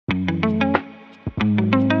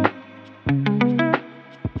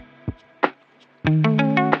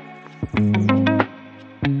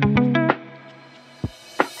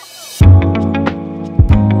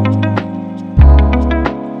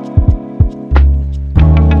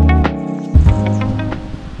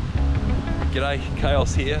G'day,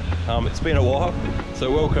 Chaos here. It's been a while,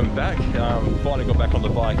 so welcome back. Finally got back on the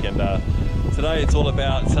bike, and today it's all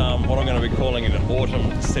about what I'm going to be calling an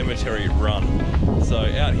autumn cemetery run. So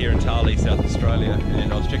out here in Harley, South Australia,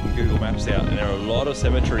 and I was checking Google Maps out, and there are a lot of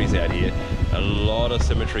cemeteries out here, a lot of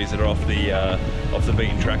cemeteries that are off the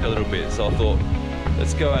beaten track a little bit. So I thought,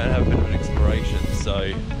 let's go out and have a bit of an exploration.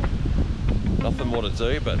 So nothing more to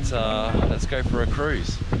do, but let's go for a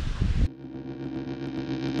cruise.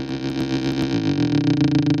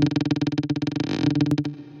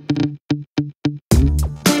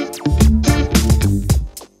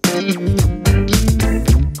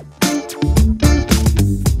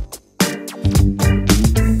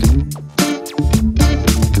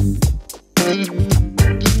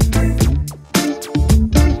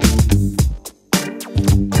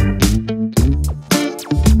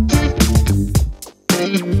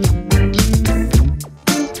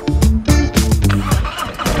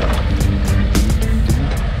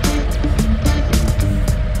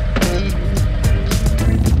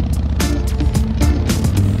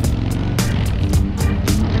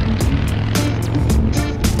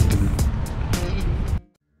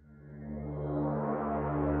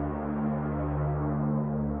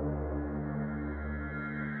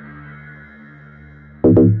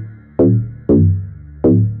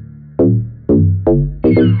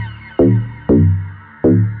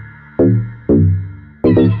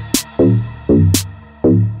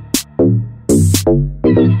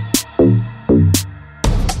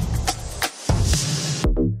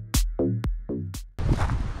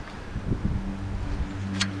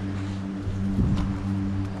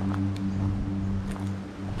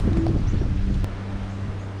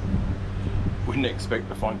 Wouldn't expect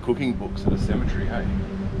to find cooking books at a cemetery, hey?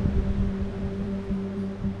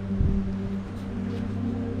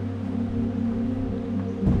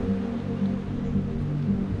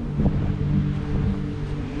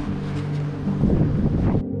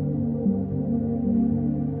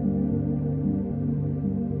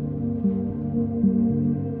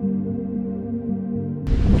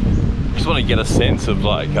 Just want to get a sense of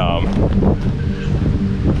like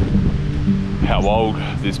how old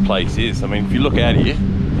this place is. I mean, if you look out here,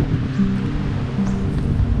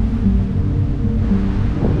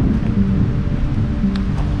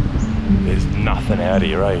 there's nothing out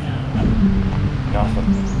here, eh? Nothing.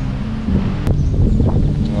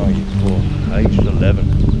 Oh, you poor, aged 11.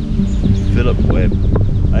 Philip Webb,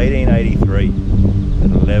 1883,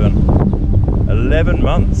 at 11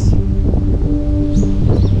 months.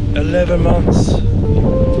 11 months.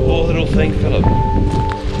 Poor little thing, Philip.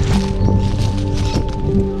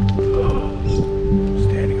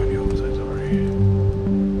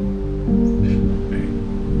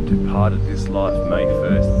 Departed this life May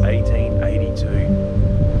 1st, 1882.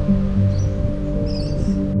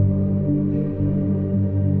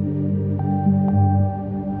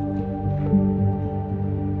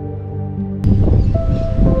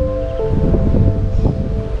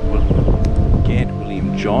 Gant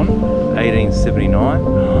William John, 1879.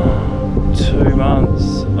 2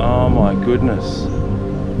 months. Oh my goodness.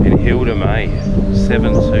 And Hilda May,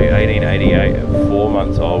 7/2/1888, at 4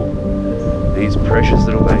 months old. These precious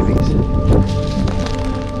little babies.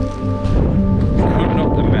 Could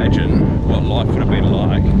not imagine what life would have been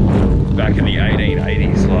like back in the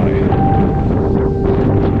 1880s, like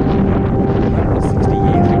 160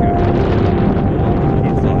 years ago.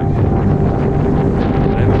 Kids like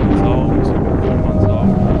 11 months old, 4 months old.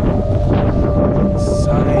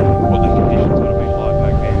 Insane what the conditions would have been like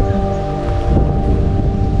back then.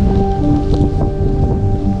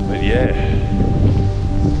 But yeah.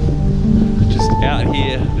 Out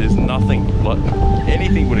here, there's nothing, like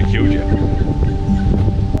anything would have killed you.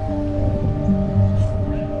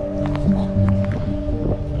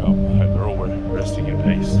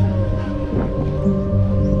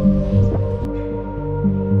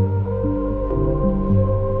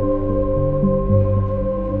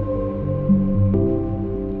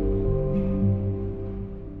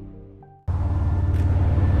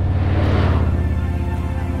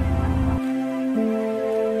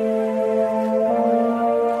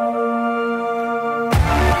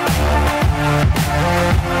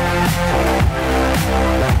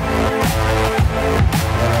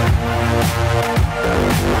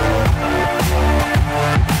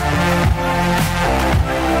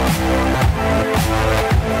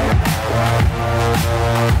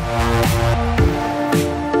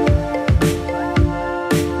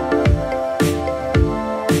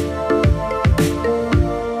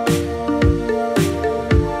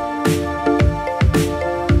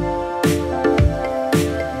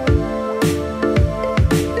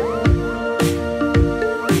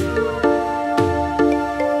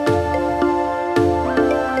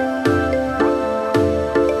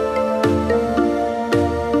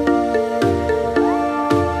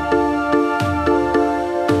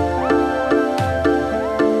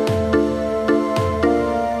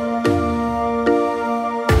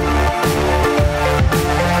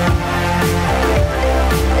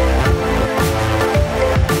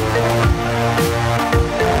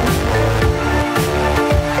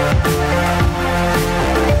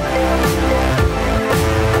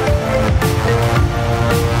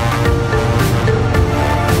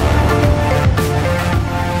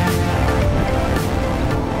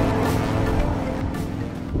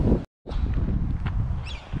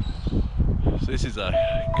 This is a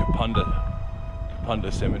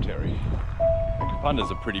Kapunda Cemetery. Kapunda's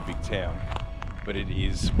a pretty big town, but it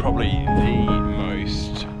is probably the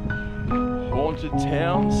most haunted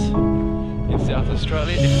towns in South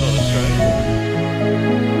Australia, if not Australia.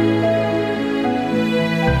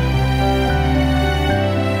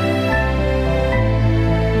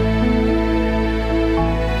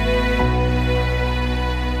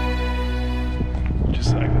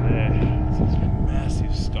 Just over there, it's this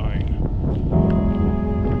massive stone.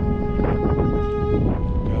 Go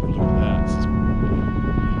have a look at that.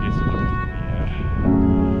 It's a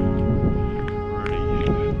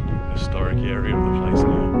really historic area of the place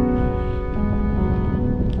now.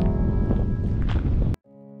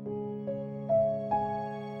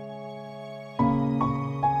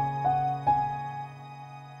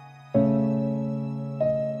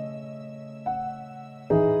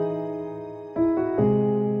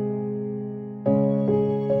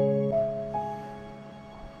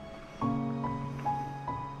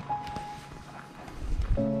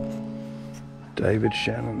 David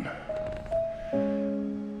Shannon.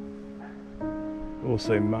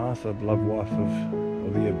 Also Martha, beloved wife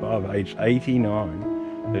of the above, aged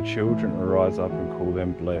 89. Their children arise up and call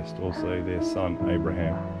them blessed. Also their son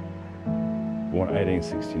Abraham, born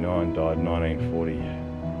 1869, died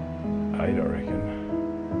 1948, I reckon.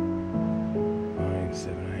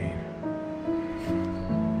 1917.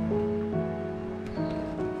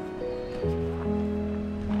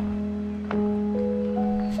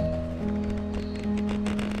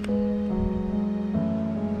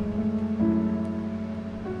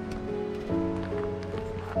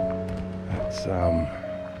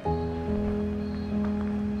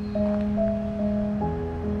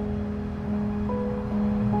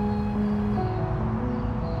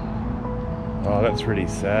 Oh, that's really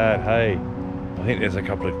sad. Hey, I think there's a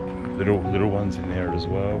couple of little ones in there as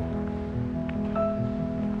well.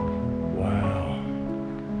 Wow.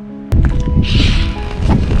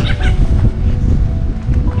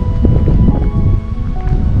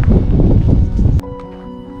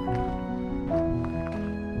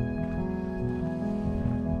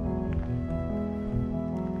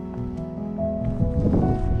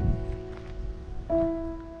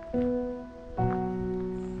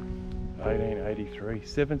 '83,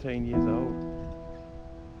 17 years old.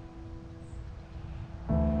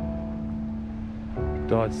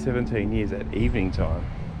 Died 17 years at evening time.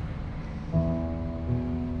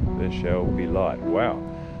 There shall be light. Wow,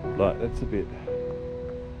 light, that's a bit...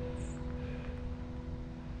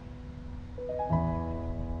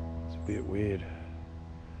 It's a bit weird.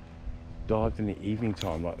 Died in the evening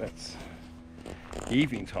time, like that's...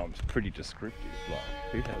 Evening time's pretty descriptive, like,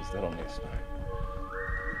 who has that on their stone?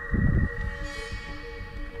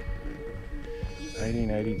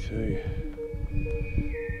 1882.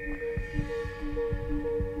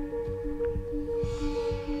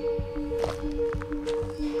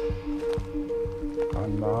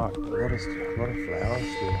 Unmarked, a lot of flowers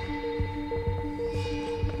still.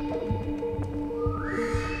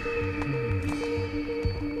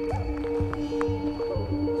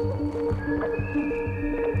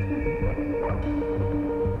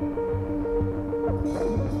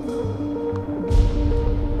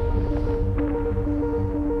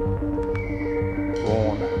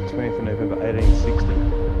 Born 20th of November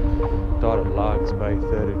 1860, died at Largs Bay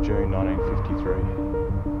 3rd of June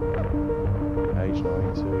 1953, age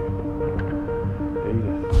 92.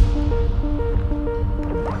 Edith.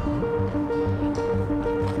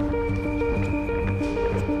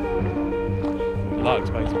 Largs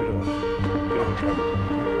Bay's a bit of a trouble.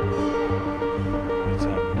 It's a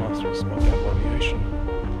nice little spot down by the ocean.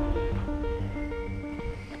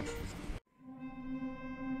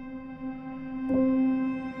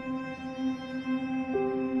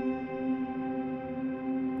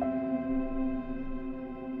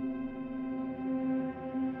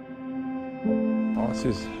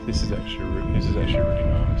 This is actually really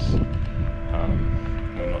nice.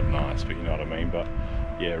 Well, not nice, but you know what I mean. But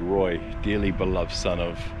yeah, Roy, dearly beloved son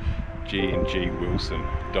of G&G Wilson,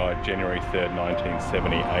 died January 3rd,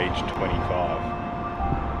 1970, aged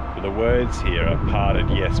 25. But the words here are parted,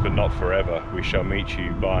 yes, but not forever. We shall meet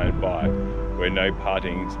you by and by, where no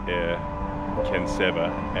partings e'er can sever,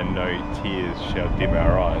 and no tears shall dim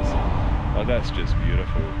our eyes. Oh, that's just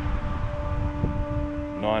beautiful.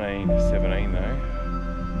 1917 though.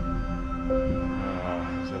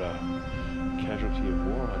 Is it a casualty of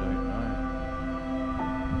war? I don't know.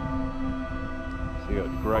 So you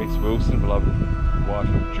got Grace Wilson, beloved wife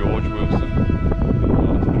of George Wilson, who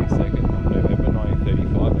died 22nd of November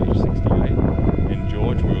 1935, age 68, and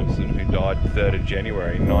George Wilson, who died 3rd of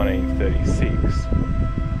January 1936,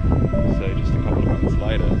 So just a couple of months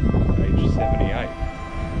later, age 78.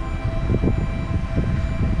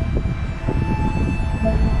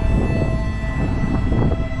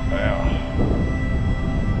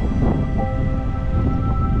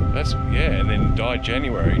 Yeah, and then died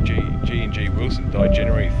January. G&G Wilson died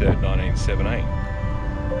January 3rd, 1978.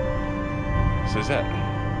 So is that?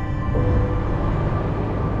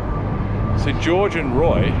 So George and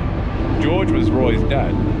Roy, George was Roy's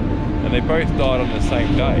dad, and they both died on the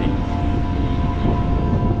same day,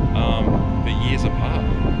 but years apart.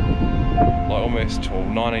 Like almost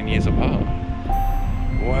 19 years apart.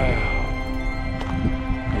 Wow.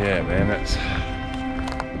 Yeah, man,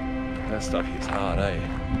 that stuff hits hard, eh?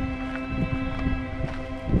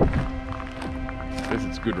 I guess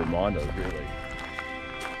it's a good reminder, really,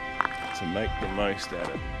 to make the most out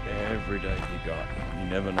of every day you got. You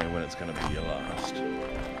never know when it's going to be your last.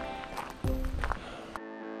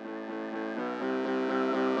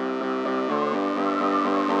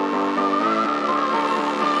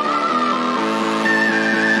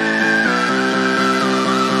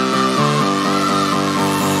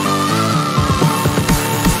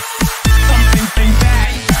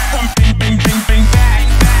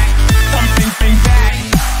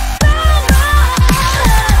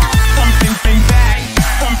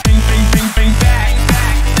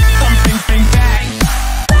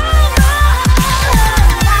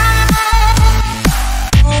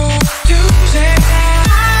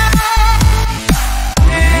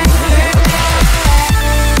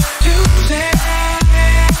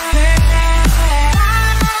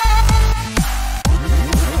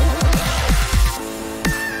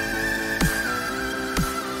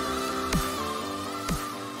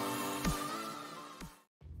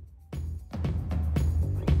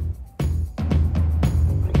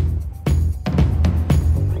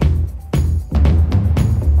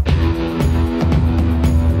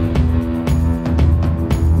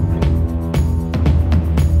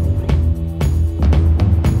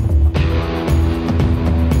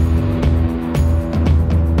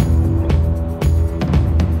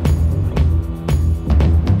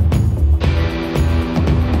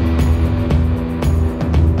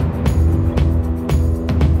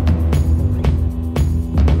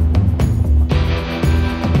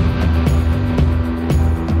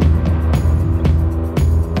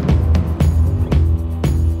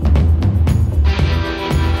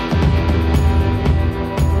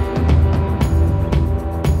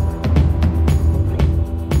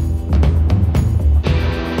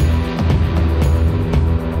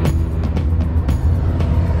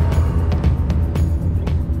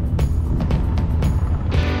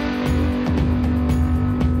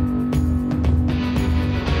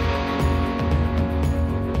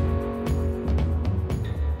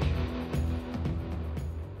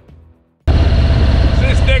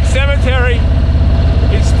 Cemetery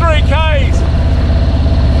is 3 Ks.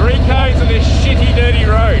 3 Ks of this shitty, dirty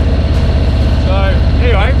road. So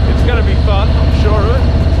anyway, it's going to be fun, I'm sure of it.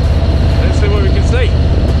 Let's see what we can see.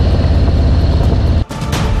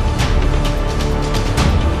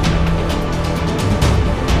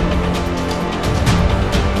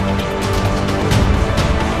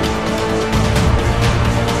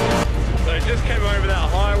 So just came over that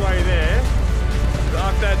highway there,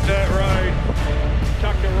 up that dirt road.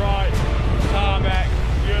 Tuck to right, tarmac,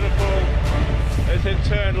 beautiful. As it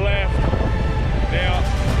turned left. Now,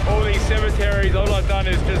 all these cemeteries, all I've done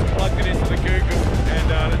is just plugged it into the Google and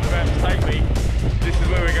let the maps take me. This is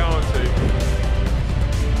where we're going to.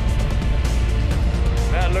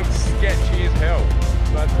 That looks sketchy as hell,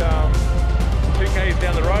 but 2 Ks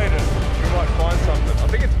down the road and we might find something. I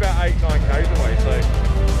think it's about 8-9 Ks away, so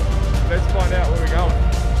let's find out where we're going.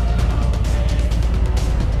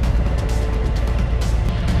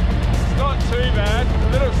 Not too bad, a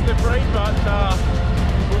little slippery, but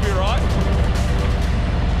we'll be right.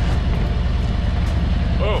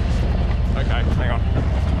 Oh, okay, hang on.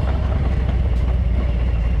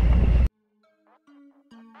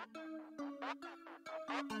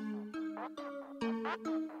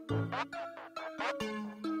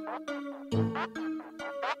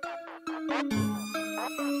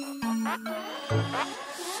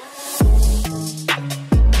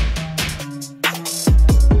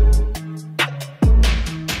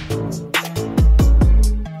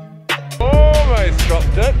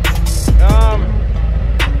 Dropped it.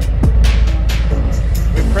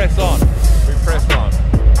 We press on.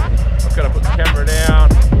 I've got to put the camera down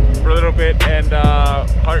for a little bit and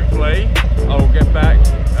hopefully I will get back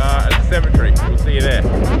at the cemetery. We'll see you there.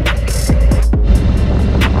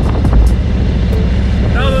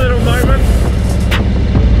 Another little moment.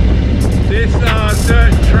 This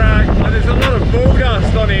dirt track, there's a lot of bull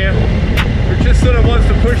dust on here.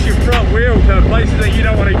 unreal to places that you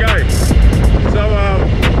don't want to go. So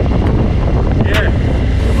yeah,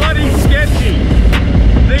 bloody sketchy.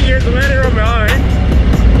 Thing is, I'm out here on my own.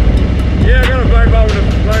 Yeah, I got a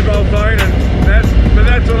mobile phone, and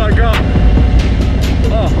that's all I got.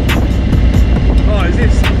 Oh, is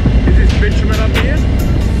this bitumen up here?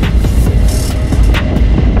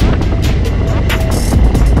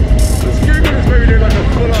 Let's Google this, maybe do like a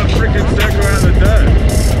full-on freaking circle around the dirt.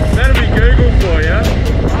 That'll be Google for ya.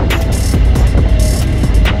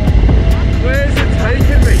 Where's it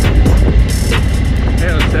taking me?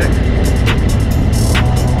 Hang on a sec.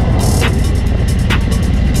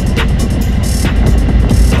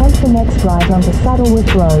 Take the next right onto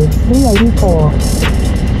Saddleworth Road, B84.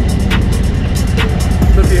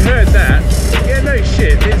 So if you heard that, yeah, no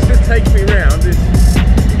shit, it just takes me round this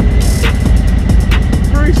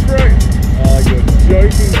Bruce Road. Oh, you're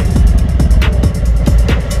joking.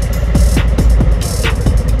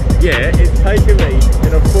 Yeah, it's taken me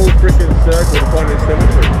in a full freaking circle to find this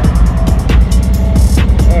cemetery.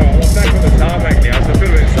 Alright, well, I'm back on the tarmac now, so I feel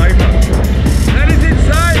a bit safer. That is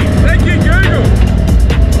insane! Thank you, Google!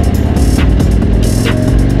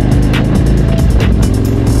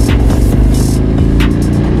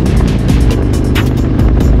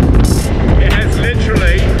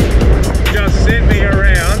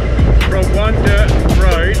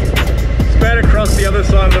 The other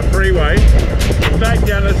side of the freeway, back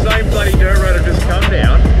down the same bloody dirt road I've just come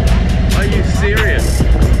down. Are you serious?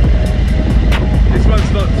 This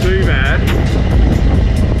one's not too bad,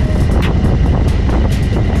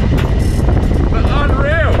 but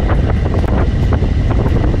unreal.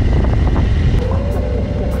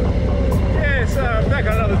 Yeah, so I'm back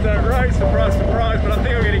on another dirt road, surprise, surprise, but I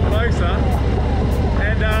think I'm getting closer.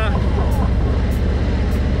 And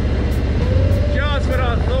just when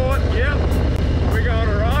I thought, yep, we're going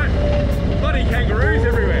alright. Bloody kangaroos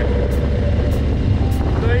everywhere.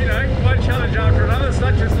 So, you know, one challenge after another,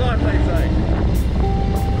 such is life, they say.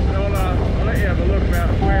 But I'll let you have a look about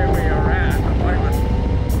where we are at the moment.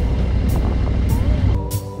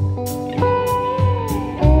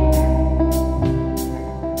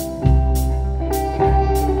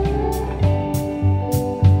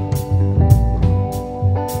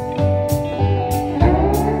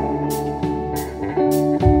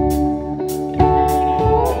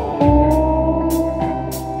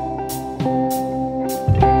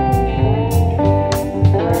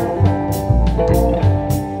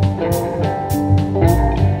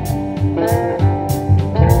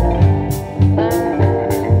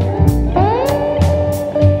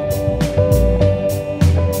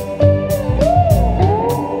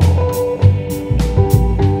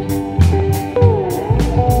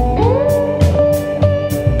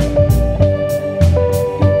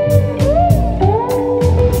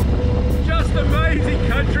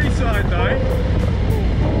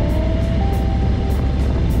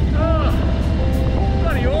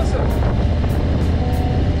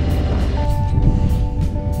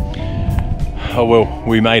 Oh well,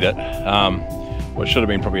 we made it. What should have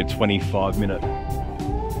been probably a 25-minute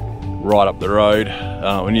ride up the road.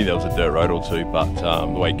 We knew there was a dirt road or two, but the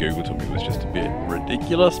way Google took me was just a bit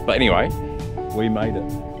ridiculous. But anyway, we made it.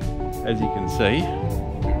 As you can see,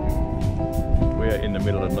 we're in the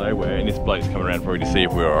middle of nowhere, and this bloke's coming around probably to see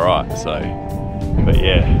if we're alright. So, but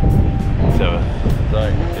yeah, so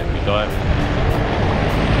get me dive.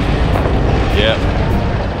 Yeah,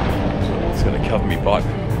 it's going to cover me bike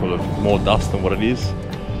full of more dust than what it is,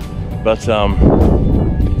 but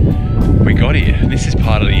we got here. This is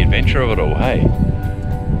part of the adventure of it all. Hey,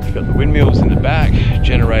 you've got the windmills in the back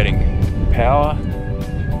generating power,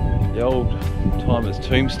 the old timers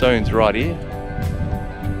tombstones right here.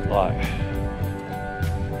 Like,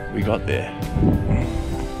 we got there.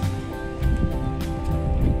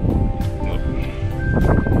 Look,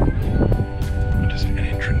 just an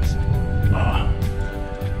entrance.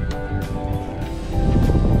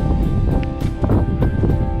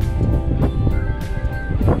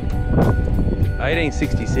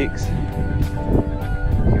 1866,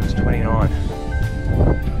 it was 29.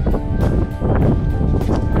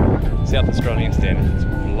 South Australian standards, it's a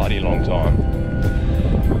bloody long time.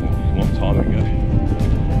 A long time ago.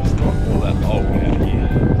 It's not all that old out here.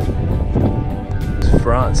 It's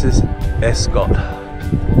Francis Escott.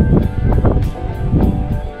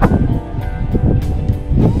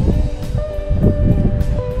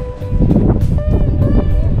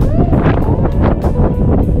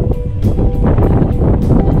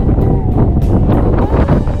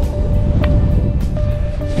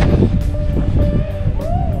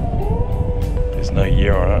 No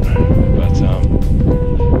year on it, but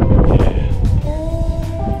yeah.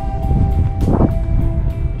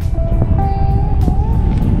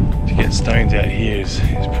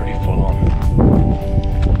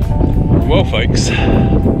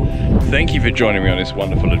 thank you for joining me on this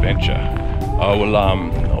wonderful adventure. I will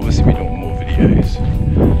obviously be doing more videos.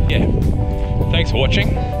 Yeah, thanks for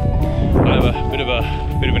watching. I'll have a bit of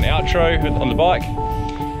an outro on the bike,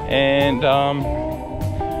 and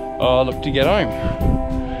I'll look to get home.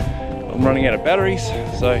 I'm running out of batteries,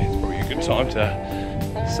 so it's probably a good time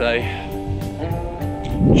to say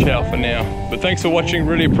ciao for now. But thanks for watching,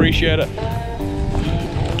 really appreciate it.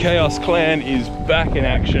 Chaos Clan is back in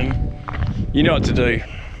action. You know what to do.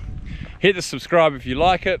 Hit the subscribe if you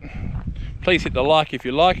like it. Please hit the like if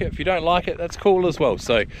you like it. If you don't like it, that's cool as well.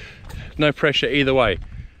 So no pressure either way.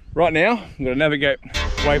 Right now, I'm gonna navigate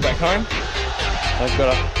way back home. I've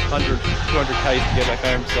got 100, 200 Ks to get back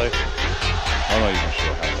home, so I'm not even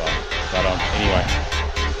sure how far. But anyway,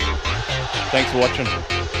 thanks for watching.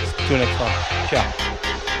 Till next time. Ciao.